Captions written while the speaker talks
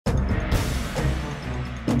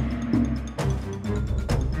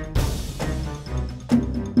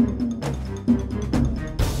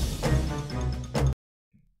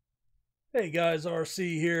Hey guys,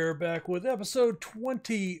 RC here, back with episode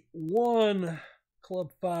 21, Club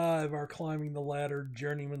 5, our Climbing the Ladder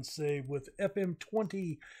Journeyman save with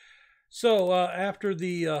FM20. So, after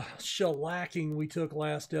the shellacking we took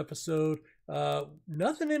last episode,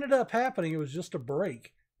 nothing ended up happening. It was just a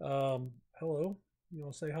break. Hello, you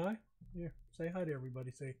want to say hi? Yeah, say hi to everybody.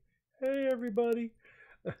 Say, hey everybody.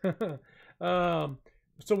 So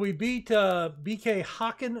we beat BK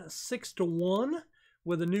Haken 6-1.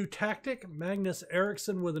 With a new tactic, Magnus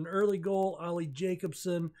Eriksson with an early goal, Ali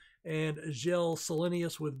Jacobson and Gel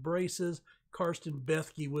Selenius with braces, Karsten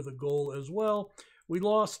Bethke with a goal as well. We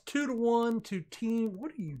lost 2-1 to team.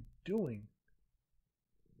 What are you doing?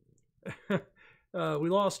 We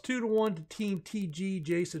lost 2-1 to team TG,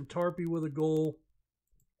 Jason Tarpey with a goal.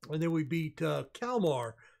 And then we beat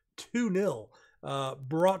Kalmar 2-0.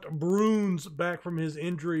 Brought Bruns back from his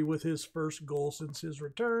injury with his first goal since his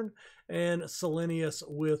return, and Selenius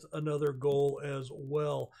with another goal as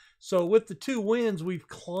well. So with the 2 wins, we've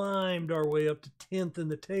climbed our way up to 10th in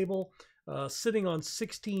the table, sitting on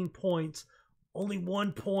 16 points, only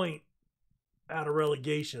 1 point out of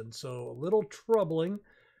relegation. So a little troubling,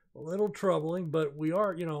 but we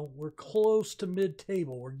are, we're close to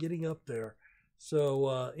mid-table. We're getting up there.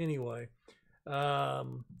 So anyway,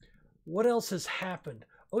 what else has happened?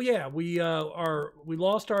 Oh yeah, we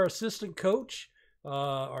lost our assistant coach.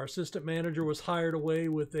 Our assistant manager was hired away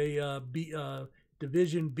with a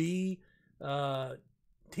Division B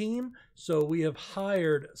team. So we have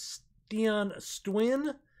hired Stian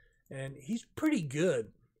Stwin, and he's pretty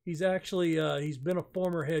good. He's actually he's been a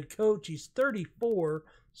former head coach. He's 34,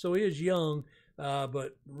 so he is young,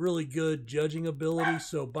 but really good judging ability.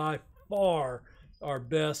 So by far our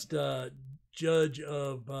best judge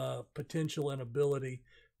of potential and ability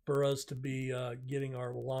for us to be getting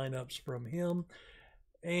our lineups from him.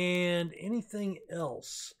 And anything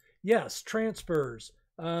else? Yes, transfers.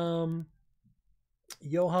 Johan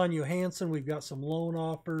Johansson, we've got some loan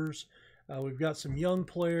offers. We've got some young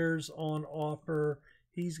players on offer.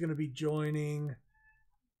 He's going to be joining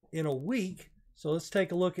in a week. So let's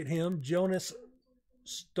take a look at him. Jonas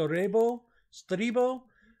Stribo.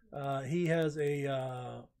 He has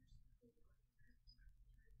a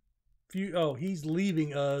he's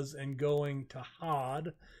leaving us and going to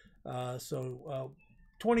HOD.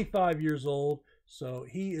 25 years old. So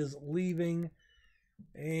he is leaving.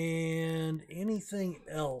 And anything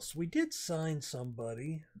else? We did sign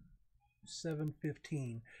somebody.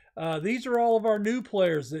 715. These are all of our new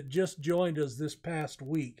players that just joined us this past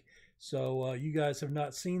week. So you guys have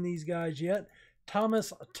not seen these guys yet.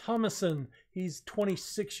 Thomas Thomason, he's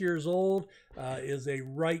 26 years old, is a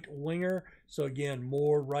right winger. So again,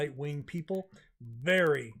 more right wing people.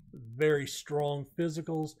 Very, very strong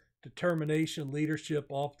physicals, determination, leadership,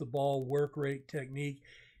 off the ball, work rate, technique.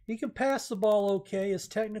 He can pass the ball okay. His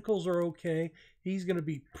technicals are okay. He's going to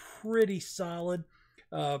be pretty solid.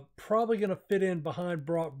 Probably going to fit in behind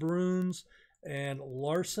Brock Bruns and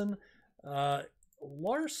Larson. Either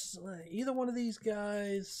one of these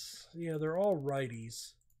guys, yeah, they're all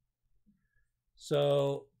righties.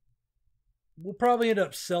 So we'll probably end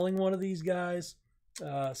up selling one of these guys.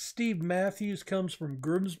 Steve Matthews comes from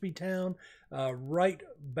Grimsby Town, right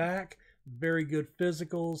back, very good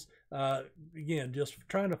physicals. Again, just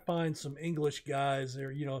trying to find some English guys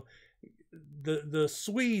there. The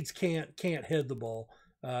Swedes can't head the ball.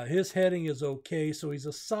 His heading is okay, so he's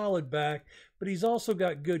a solid back, but he's also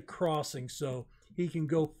got good crossing, so he can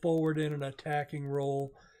go forward in an attacking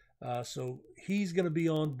role. So he's going to be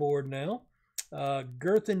on board now.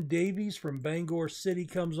 Gerthen Davies from Bangor City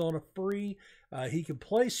comes on a free. He can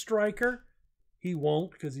play striker. He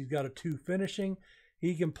won't because he's got a 2 finishing.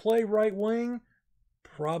 He can play right wing.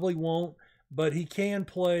 Probably won't, but he can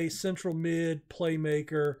play central mid,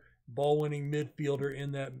 playmaker, ball-winning midfielder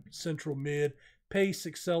in that central mid. Pace,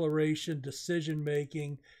 acceleration,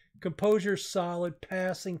 decision-making, composure solid,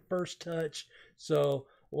 passing, first touch. So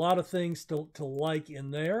a lot of things to like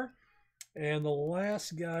in there. And the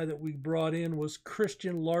last guy that we brought in was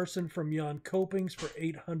Christian Larson from Jan Copings for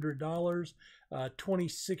 $800.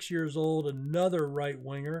 26 years old, another right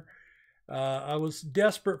winger. I was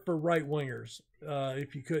desperate for right wingers,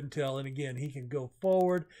 if you couldn't tell. And again, he can go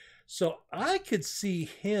forward. So I could see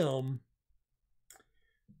him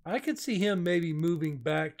maybe moving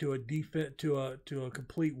back to a defense, to a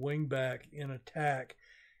complete wing back in attack,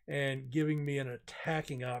 and giving me an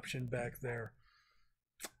attacking option back there,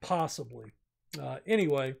 possibly.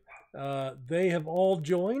 Anyway, they have all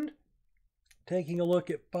joined. Taking a look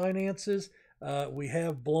at finances, we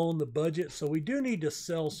have blown the budget, so we do need to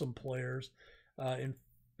sell some players. In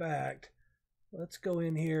fact, let's go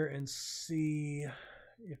in here and see.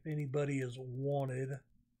 if anybody is wanted.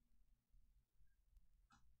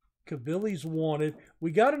 Cavilli's wanted.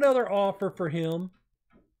 We got another offer for him.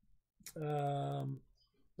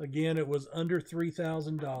 Again, it was under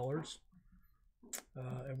 $3,000.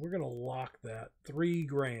 And we're going to lock that.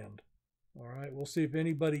 $3,000. All right, we'll see if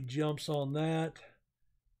anybody jumps on that.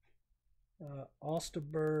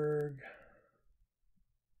 Osterberg.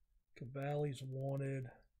 Cavalli's wanted.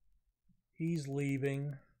 He's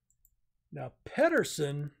leaving. Now,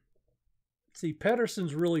 Pedersen. See,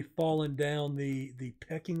 Pedersen's really fallen down the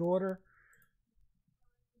pecking order.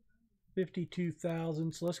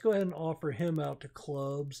 52,000. So let's go ahead and offer him out to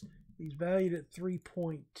clubs. He's valued at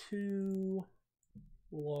 3.2.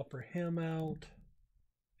 We'll offer him out.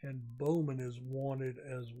 And Bowman is wanted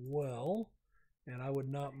as well. And I would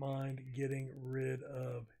not mind getting rid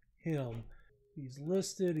of him. He's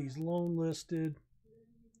listed. He's loan listed.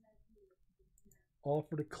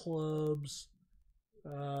 Offer to clubs.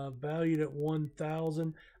 Valued at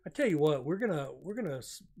 1,000. I tell you what, we're gonna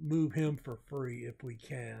move him for free if we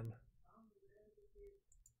can.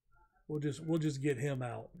 We'll just get him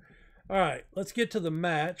out. All right, let's get to the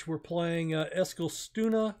match. We're playing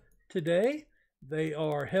Eskilstuna today. They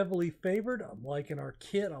are heavily favored. I'm liking our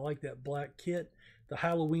kit. I like that black kit, the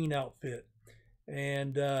Halloween outfit.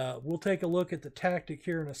 And we'll take a look at the tactic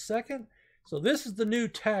here in a second. So this is the new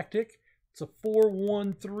tactic. It's a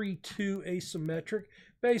 4-1-3-2 asymmetric.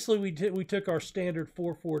 Basically, we took our standard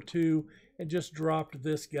 4-4-2 and just dropped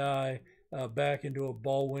this guy back into a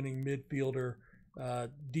ball-winning midfielder,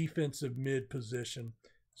 defensive mid position.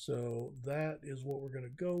 So that is what we're going to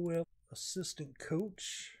go with. Assistant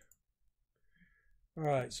coach. All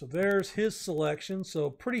right, so there's his selection. So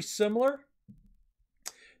pretty similar.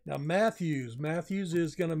 Now Matthews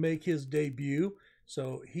is going to make his debut.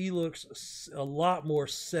 So he looks a lot more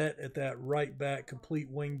set at that right back, complete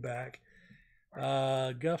wing back.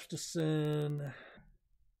 Gustafsson.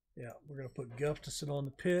 Yeah, we're going to put Gustafsson on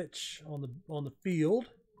the pitch, on the field.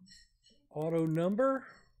 Auto number.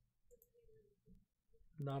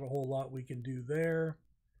 Not a whole lot we can do there.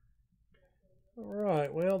 All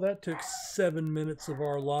right, well, that took 7 minutes of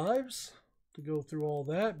our lives to go through all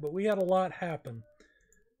that, but we had a lot happen.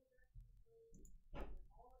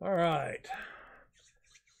 All right.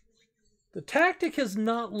 The tactic has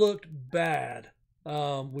not looked bad.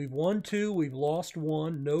 We've won 2, we've lost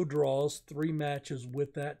 1, no draws, 3 matches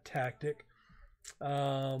with that tactic.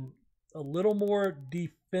 A little more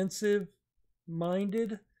defensive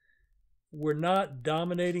minded. We're not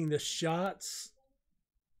dominating the shots.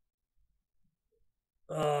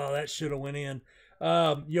 Oh, that should have went in.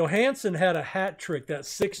 Johansson had a hat trick, that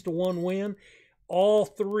 6-1 win. All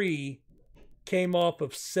 3 came off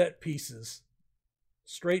of set pieces.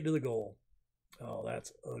 Straight to the goal. Oh,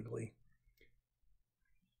 that's ugly.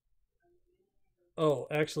 Oh,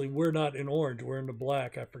 actually, we're not in orange. We're in the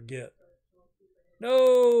black. I forget.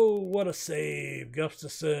 No, what a save.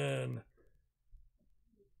 Gustafsson.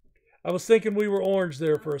 I was thinking we were orange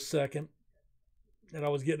there for a second. And I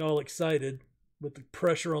was getting all excited with the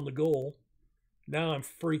pressure on the goal. Now I'm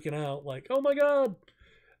freaking out like, oh my God.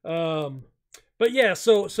 But yeah,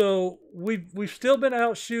 so we've still been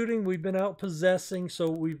out shooting, we've been out possessing, so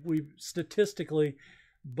we've statistically,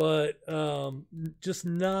 but just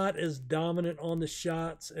not as dominant on the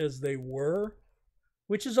shots as they were,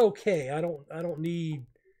 which is okay. I don't need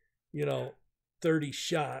 30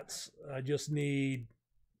 shots. I just need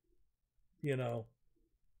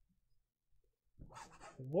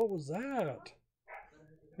what was that?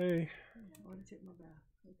 Hey. I want to take my bath.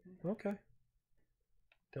 Okay.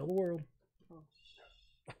 Tell the world.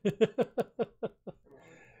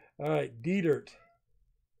 All right, Dietert.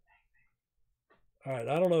 All right,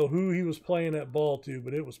 I don't know who he was playing that ball to,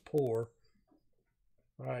 but it was poor.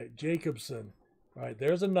 All right, Jacobson. All right,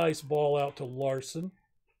 there's a nice ball out to Larson.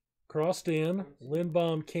 Crossed in.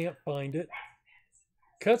 Lindbaum can't find it.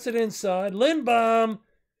 Cuts it inside. Lindbaum!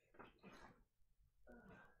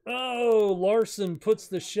 Oh, Larson puts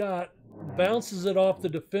the shot, bounces it off the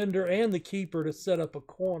defender and the keeper to set up a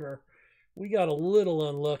corner. We got a little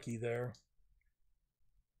unlucky there.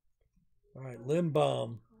 All right,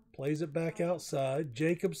 Lindbaum plays it back outside.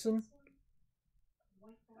 Jacobson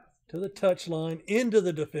to the touchline, into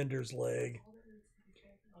the defender's leg.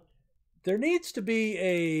 There needs to be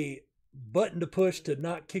a button to push to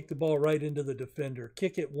not kick the ball right into the defender.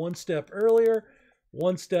 Kick it one step earlier,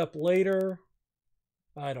 one step later.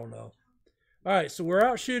 I don't know. All right, so we're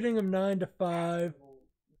out shooting them 9-5.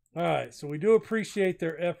 All right, so we do appreciate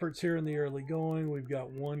their efforts here in the early going. We've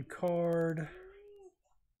got 1 card.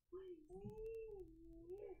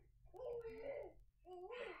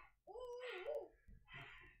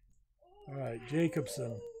 All right,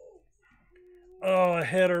 Jacobson. Oh, a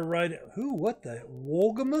header right. Who? What the?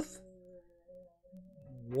 Wolgamuth?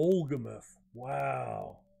 Wolgamuth.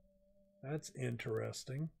 Wow. That's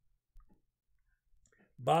interesting.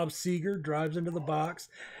 Bob Seeger drives into the box.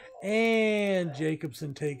 And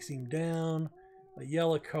Jacobson takes him down. A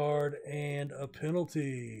yellow card and a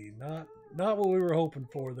penalty. Not what we were hoping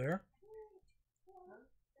for there.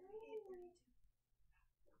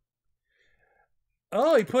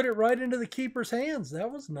 Oh, he put it right into the keeper's hands.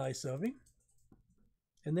 That was nice of him.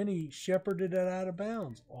 And then he shepherded it out of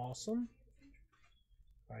bounds. Awesome.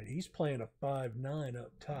 All right, he's playing a 5-9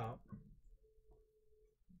 up top.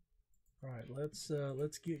 All right,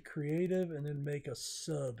 let's get creative and then make a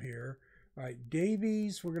sub here. All right,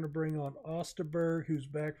 Davies, we're going to bring on Osterberg, who's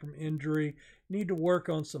back from injury. Need to work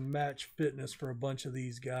on some match fitness for a bunch of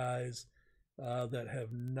these guys that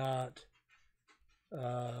have not,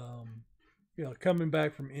 coming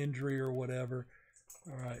back from injury or whatever.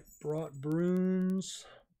 All right, brought Bruns,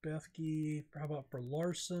 Bethke, how about for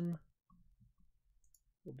Larson?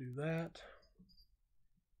 We'll do that.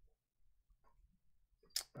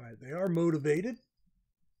 All right, they are motivated.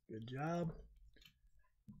 Good job.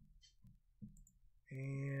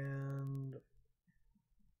 And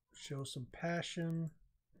show some passion.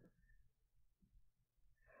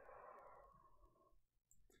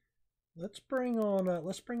 Let's bring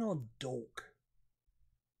on Dolk.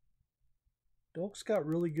 Dolk's got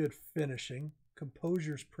really good finishing.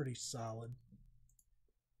 Composure's pretty solid.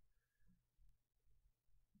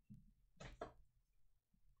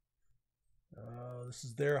 This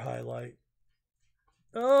is their highlight.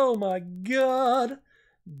 Oh my God.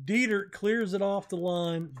 Dietert clears it off the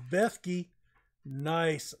line. Bethke,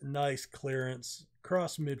 nice clearance.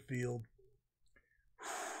 Cross midfield.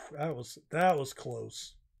 That was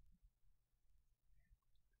close.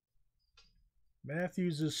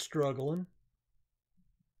 Matthews is struggling.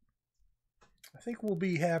 I think we'll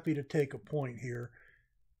be happy to take a point here.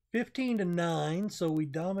 15-9, so we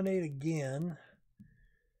dominate again.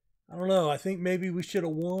 I don't know. I think maybe we should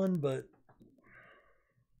have won, but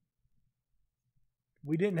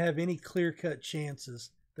we didn't have any clear-cut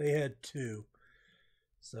chances. They had 2.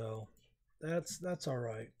 So that's all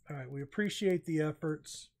right. All right, we appreciate the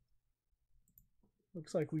efforts.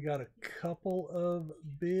 Looks like we got a couple of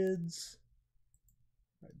bids.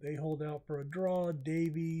 All right, they hold out for a draw.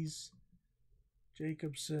 Davies,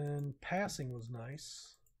 Jacobson. Passing was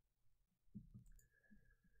nice.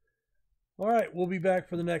 All right, we'll be back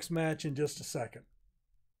for the next match in just a second.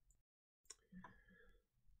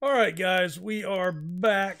 All right, guys, we are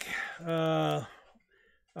back. I'm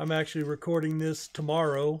actually recording this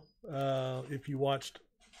tomorrow. If you watched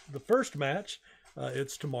the first match,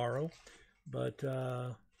 it's tomorrow. But,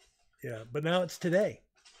 yeah, but now it's today.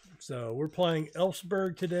 So we're playing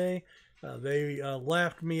Elfsborg today. They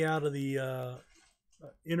laughed me out of the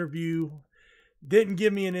interview. Didn't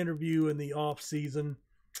give me an interview in the off season.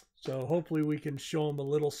 So hopefully we can show them a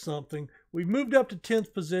little something. We've moved up to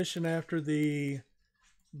 10th position after the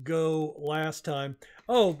go last time.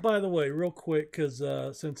 Oh, by the way, real quick, because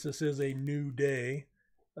since this is a new day,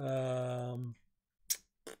 let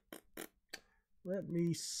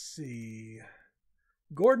me see.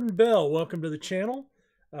 Gordon Bell, welcome to the channel.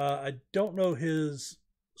 I don't know his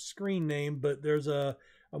screen name, but there's I'm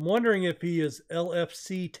wondering if he is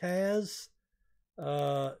LFC Taz.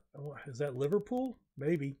 Is that Liverpool?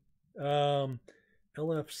 Maybe.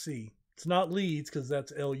 LFC. It's not Leeds because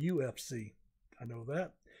that's LUFC. I know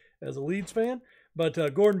that as a Leeds fan. But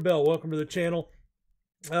Gordon Bell, welcome to the channel.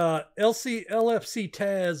 LFC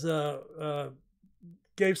Taz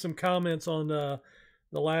gave some comments on the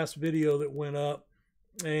last video that went up,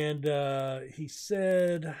 and he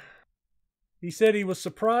said he was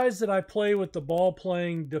surprised that I play with the ball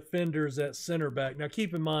playing defenders at center back. Now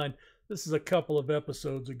keep in mind, this is a couple of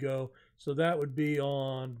episodes ago, so that would be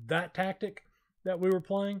on that tactic that we were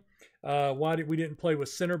playing. Why we didn't play with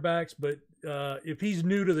center backs, but if he's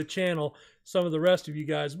new to the channel, some of the rest of you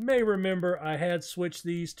guys may remember I had switched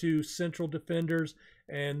these to central defenders,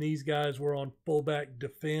 and these guys were on fullback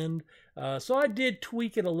defend. So I did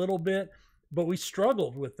tweak it a little bit, but we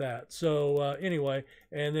struggled with that. So anyway,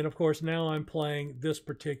 and then of course now I'm playing this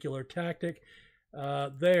particular tactic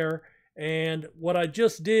there. And what I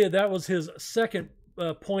just did, that was his second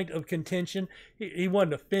point of contention. He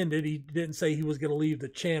wasn't offended. He didn't say he was going to leave the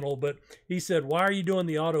channel, but he said, why are you doing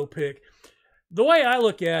the auto pick? The way I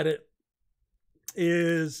look at it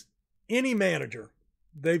is any manager,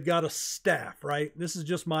 they've got a staff, right? This is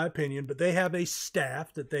just my opinion, but they have a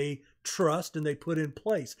staff that they trust and they put in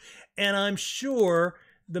place. And I'm sure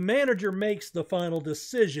the manager makes the final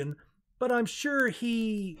decision, but I'm sure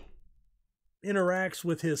he interacts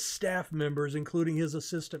with his staff members, including his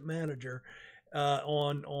assistant manager,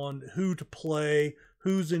 on who to play,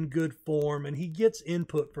 who's in good form, and he gets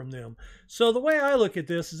input from them. So the way I look at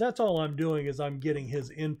this is that's all I'm doing is I'm getting his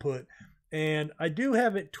input. And I do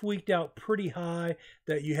have it tweaked out pretty high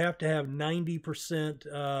that you have to have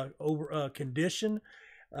 90% over condition.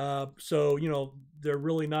 So, you know, they're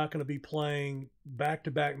really not going to be playing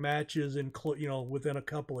back-to-back matches in, you know, within a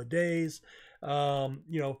couple of days. You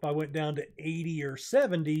know, if I went down to 80 or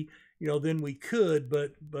 70, you know, then we could,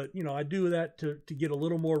 but you know, I do that to get a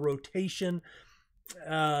little more rotation,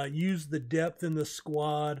 use the depth in the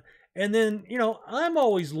squad. And then, you know, I'm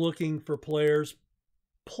always looking for players,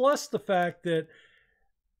 plus the fact that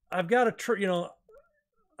I've got to, you know,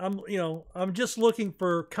 I'm just looking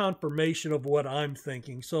for confirmation of what I'm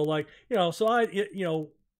thinking. So like, you know, so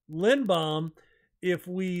Lindbaum, if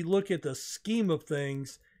we look at the scheme of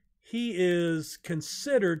things, he is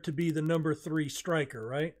considered to be the number 3 striker,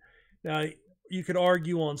 right? Now, you could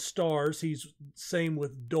argue on stars, he's same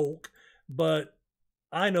with Dolk, but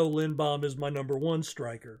I know Lindbaum is my number 1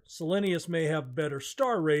 striker. Selenius may have better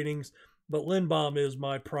star ratings, but Lindbaum is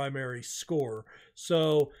my primary scorer.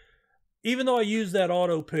 So even though I use that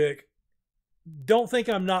auto pick, don't think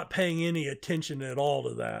I'm not paying any attention at all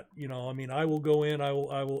to that. You know, I mean, I will go in,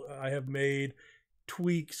 I have made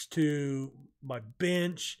tweaks to my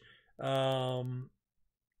bench. And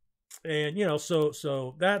you know,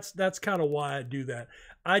 so that's kind of why I do that.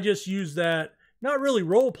 I just use that, not really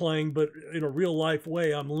role playing, but in a real life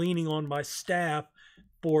way. I'm leaning on my staff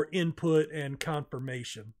for input and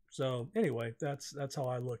confirmation. So anyway, that's how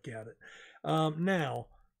I look at it. Now,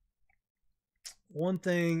 one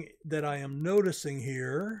thing that I am noticing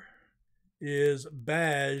here is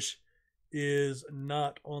Baj is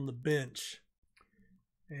not on the bench.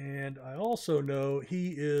 And I also know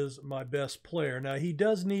he is my best player. Now, he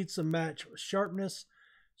does need some match sharpness.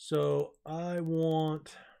 So I'm going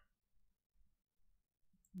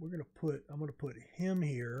to put him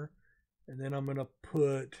here. And then I'm going to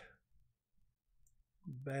put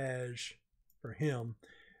Baj for him.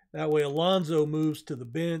 That way Alonso moves to the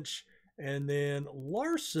bench. And then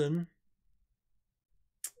Larson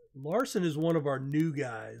is one of our new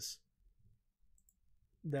guys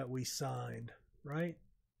that we signed, right?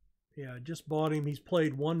 Yeah, I just bought him. He's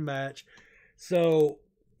played 1 match. So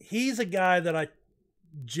he's a guy that I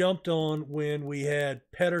jumped on when we had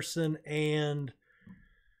Pedersen and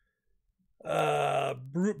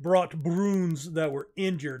brought Bruins that were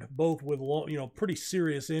injured, both with pretty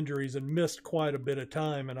serious injuries and missed quite a bit of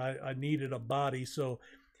time, and I needed a body. So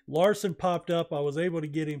Larson popped up. I was able to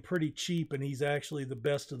get him pretty cheap, and he's actually the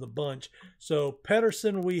best of the bunch. So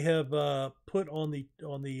Pedersen we have put on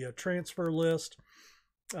the transfer list.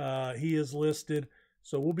 He is listed,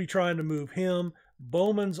 so we'll be trying to move him.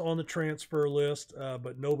 Bowman's on the transfer list,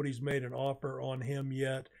 but nobody's made an offer on him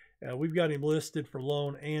yet. We've got him listed for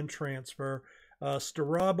loan and transfer.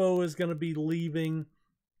 Starabo is going to be leaving.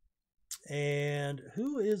 And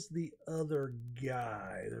who is the other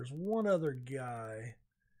guy? There's one other guy.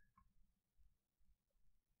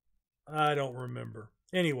 I don't remember.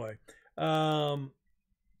 Anyway,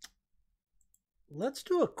 let's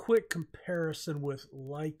do a quick comparison with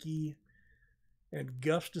Likey and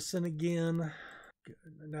Gustafson again.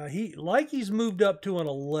 Now, Likey's moved up to an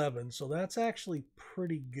 11, so that's actually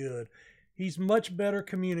pretty good. He's much better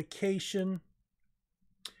communication.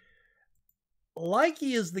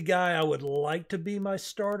 Likey is the guy I would like to be my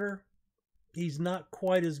starter. He's not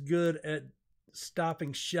quite as good at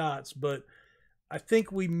stopping shots, but I think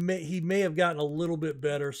he may have gotten a little bit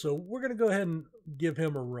better, so we're going to go ahead and give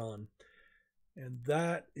him a run. And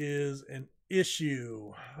that is an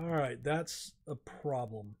issue. All right, that's a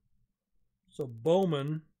problem. So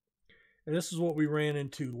Bowman, and this is what we ran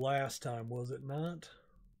into last time, was it not?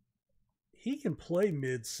 He can play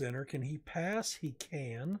mid-center. Can he pass? He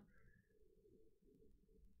can.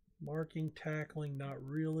 Marking, tackling, not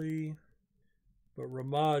really. But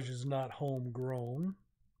Ramaj is not homegrown.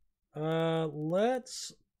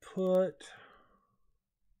 Let's put...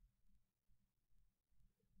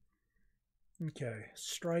 Okay,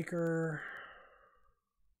 striker.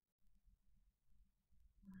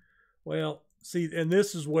 Well, see, and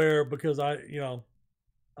this is where, because I don't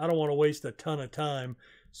want to waste a ton of time.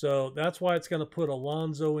 So that's why it's going to put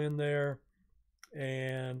Alonso in there.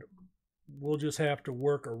 And we'll just have to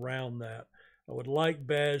work around that. I would like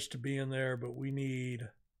Baj to be in there, but we need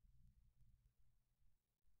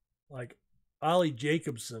like Ollie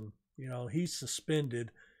Jacobson. He's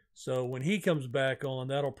suspended. So when he comes back on,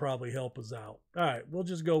 that'll probably help us out. All right, we'll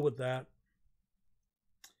just go with that.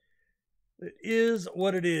 It is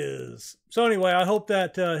what it is. So anyway, I hope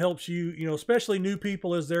that helps you, especially new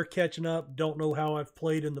people as they're catching up, don't know how I've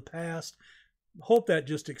played in the past. Hope that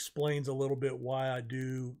just explains a little bit why I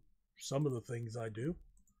do some of the things I do,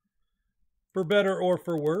 for better or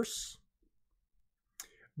for worse.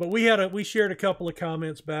 But we shared a couple of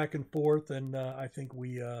comments back and forth, and I think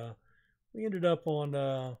we ended up on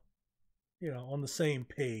on the same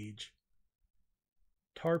page.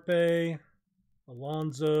 Tarpe,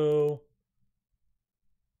 Alonso.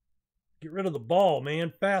 Get rid of the ball,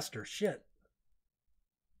 man. Faster. Shit.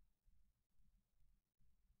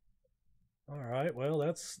 All right. Well,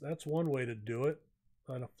 that's one way to do it.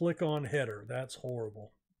 On a flick on header. That's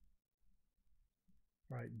horrible.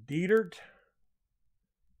 All right. Dietert.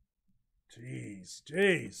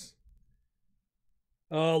 Jeez.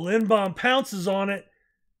 Lindbaum pounces on it.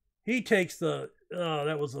 He takes the... Oh,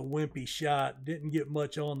 that was a wimpy shot. Didn't get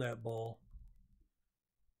much on that ball.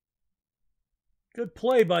 Good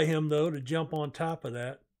play by him, though, to jump on top of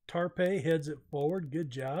that. Tarpe heads it forward. Good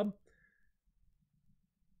job.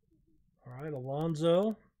 All right,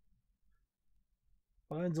 Alonso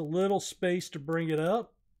finds a little space to bring it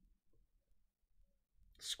up.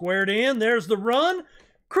 Squared in. There's the run.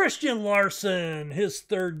 Christian Larson, his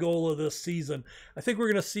third goal of this season. I think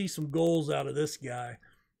we're going to see some goals out of this guy.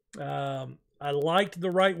 I liked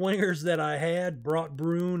the right wingers that I had, brought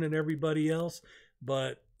Brune and everybody else,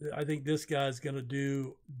 but I think this guy's going to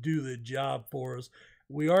do the job for us.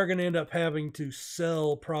 We are going to end up having to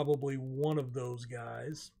sell probably one of those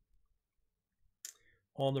guys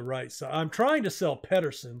on the right side. I'm trying to sell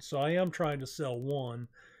Pedersen, so I am trying to sell one,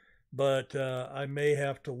 but I may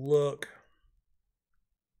have to look.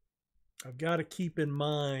 I've got to keep in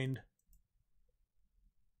mind.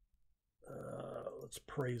 Let's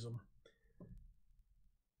praise him.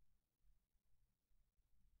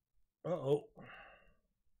 Uh-oh.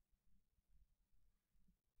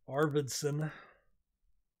 Arvidsson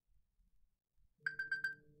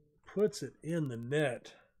puts it in the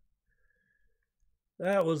net.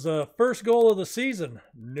 That was a first goal of the season.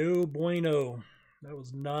 No bueno. That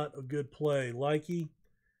was not a good play. Likey,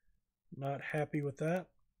 not happy with that.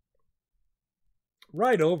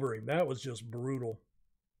 Right over him. That was just brutal.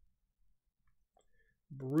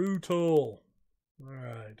 Brutal. All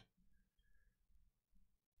right.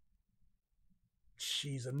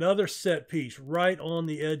 Jeez, another set piece right on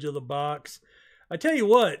the edge of the box. I tell you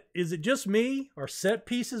what, is it just me? Are set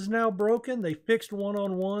pieces now broken? They fixed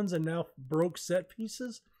one-on-ones and now broke set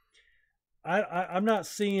pieces? I'm not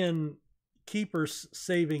seeing keepers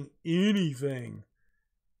saving anything.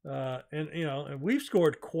 And we've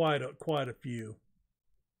scored quite a few.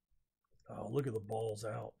 Oh, look at the balls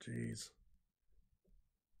out. Jeez.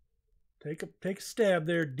 Take a stab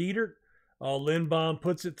there, Dietert. Oh, Lindbaum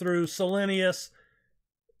puts it through. Selenius.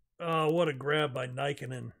 Oh, what a grab by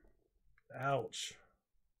Nikinen. Ouch.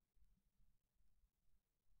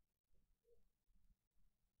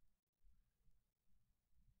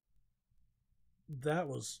 That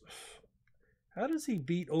was... How does he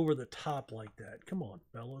beat over the top like that? Come on,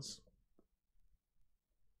 fellas.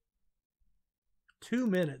 2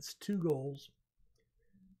 minutes, 2 goals.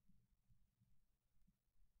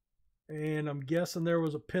 And I'm guessing there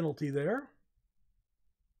was a penalty there.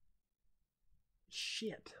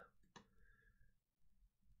 Shit.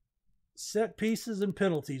 Set pieces and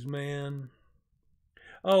penalties, man.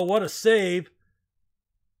 Oh, what a save.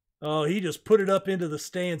 Oh, he just put it up into the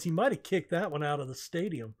stands. He might have kicked that one out of the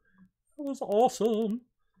stadium. That was awesome.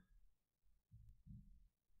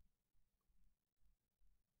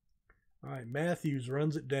 All right, Matthews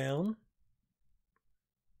runs it down.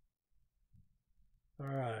 All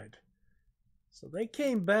right. So they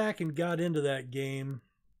came back and got into that game.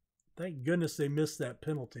 Thank goodness they missed that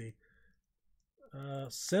penalty.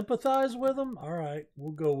 Sympathize with them? All right,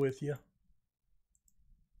 we'll go with you.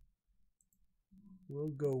 We'll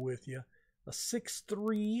go with you. A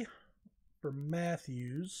 6-3 for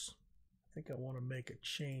Matthews. I think I want to make a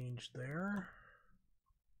change there.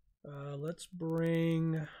 Let's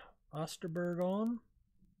bring Osterberg on.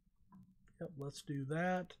 Yep, let's do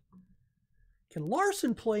that. Can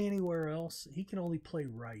Larson play anywhere else? He can only play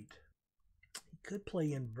right. He could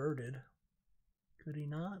play inverted. Could he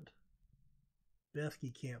not?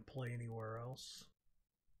 Bethke can't play anywhere else.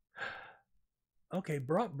 Okay,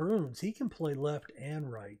 Brock Bruns. He can play left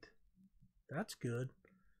and right. That's good.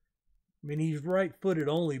 I mean, he's right-footed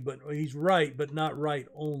only, but he's right, but not right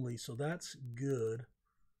only. So that's good.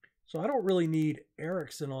 So I don't really need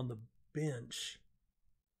Eriksson on the bench.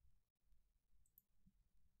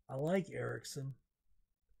 I like Eriksson.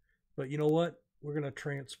 But you know what? We're going to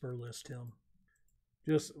transfer list him.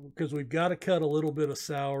 just because we've got to cut a little bit of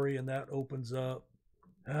salary, and that opens up.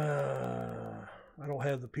 I don't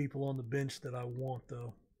have the people on the bench that I want,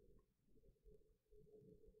 though.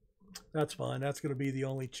 That's fine. That's going to be the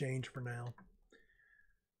only change for now.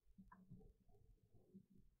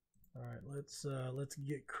 All right, let's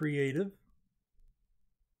get creative.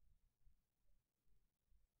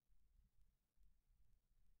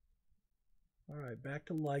 All right, back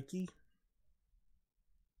to Likey.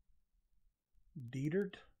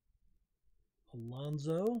 Dietert.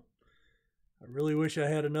 Alonso. I really wish I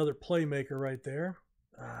had another playmaker right there.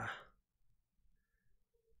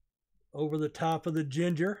 Over the top of the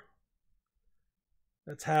ginger.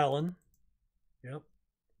 That's Hallen. Yep.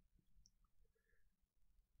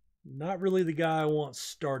 Not really the guy I want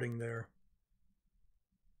starting there.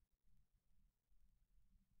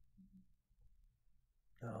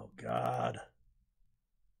 Oh, God.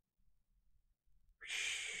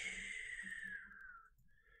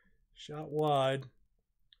 Shot wide.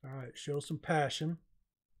 All right, show some passion.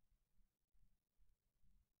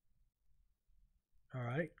 All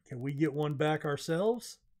right, can we get one back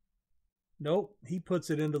ourselves? Nope, he puts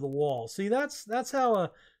it into the wall. See, that's how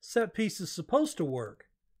a set piece is supposed to work.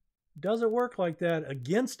 Doesn't work like that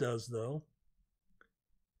against us, though.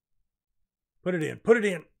 Put it in. Put it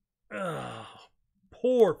in. Oh,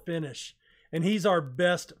 poor finish. And he's our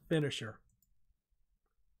best finisher.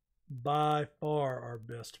 By far our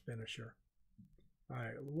best finisher. All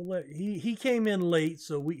right, we'll let he came in late,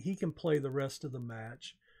 so he can play the rest of the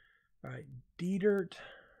match. All right, Dietert.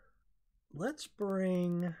 Let's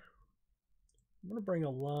bring. I'm gonna bring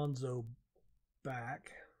Alonso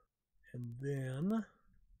back, and then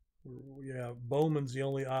yeah, Bowman's the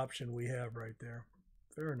only option we have right there.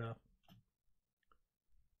 Fair enough.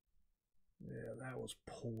 Yeah, that was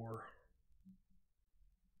poor.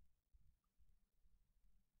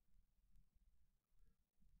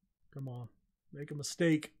 Come on. Make a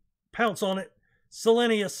mistake. Pounce on it.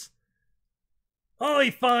 Selenius. Oh, he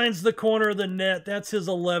finds the corner of the net. That's his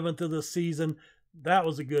 11th of the season. That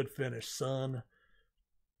was a good finish, son.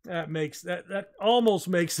 That almost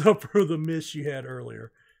makes up for the miss you had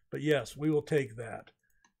earlier. But yes, we will take that.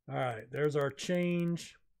 All right, there's our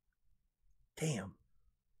change. Damn.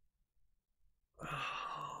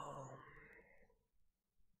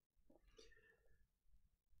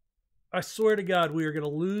 I swear to God, we are going to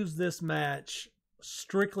lose this match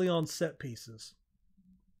strictly on set pieces.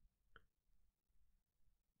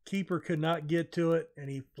 Keeper could not get to it, and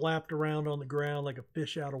he flapped around on the ground like a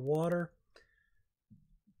fish out of water.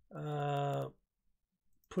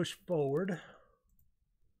 Push forward.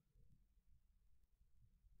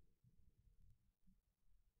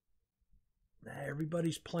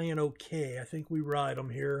 Everybody's playing okay. I think we ride them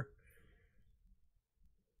here.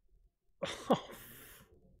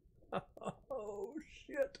 Oh,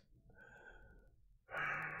 shit.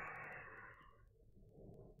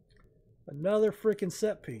 Another freaking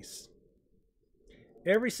set piece.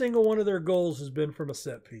 Every single one of their goals has been from a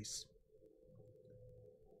set piece.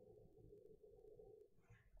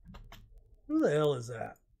 Who the hell is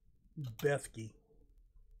that? Bethke.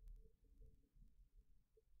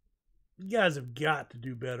 You guys have got to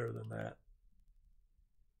do better than that.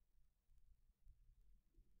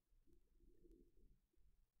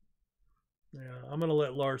 Yeah, I'm going to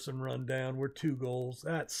let Larson run down. We're 2 goals.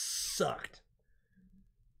 That sucked.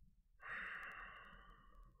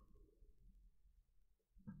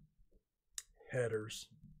 Headers.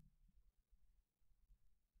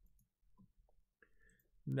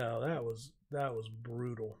 No, that was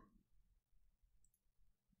brutal.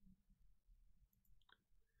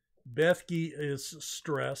 Bethke is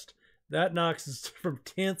stressed. That knocks us from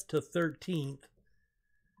 10th to 13th.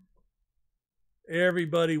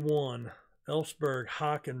 Everybody won. Elfsberg,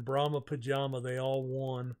 Haken, Brahma Pajama, they all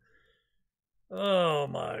won. Oh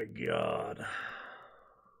my God.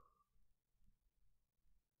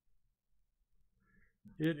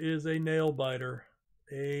 It is a nail biter.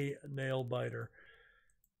 A nail biter.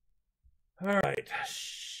 All right.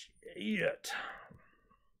 Shit.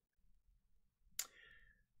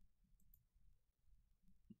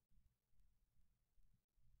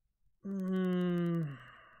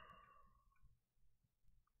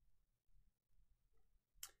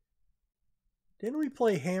 Didn't we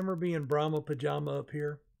play Hammarby and Brahma Pajama up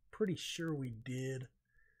here? Pretty sure we did.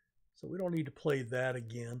 So we don't need to play that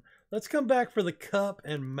again. Let's come back for the Cup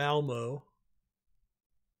and Malmo.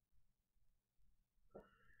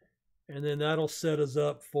 And then that'll set us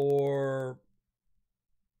up for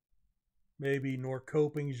maybe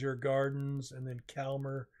Norrköping's Gardens and then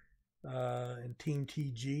Kalmar and Team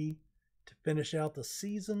TG to finish out the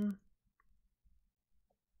season.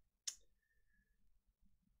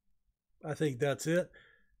 I think that's it.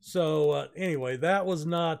 So anyway, that was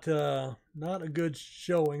not a good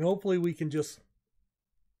showing. Hopefully we can just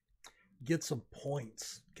get some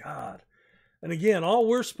points. God. And again, all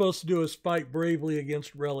we're supposed to do is fight bravely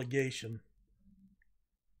against relegation.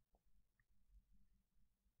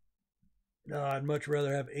 I'd much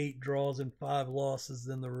rather have 8 draws and 5 losses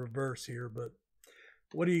than the reverse here, but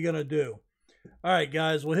what are you going to do? All right,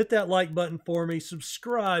 guys, well, hit that like button for me.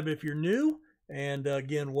 Subscribe if you're new. And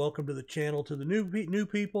again, welcome to the channel to the new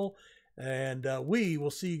people. And we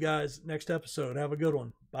will see you guys next episode. Have a good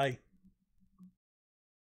one. Bye.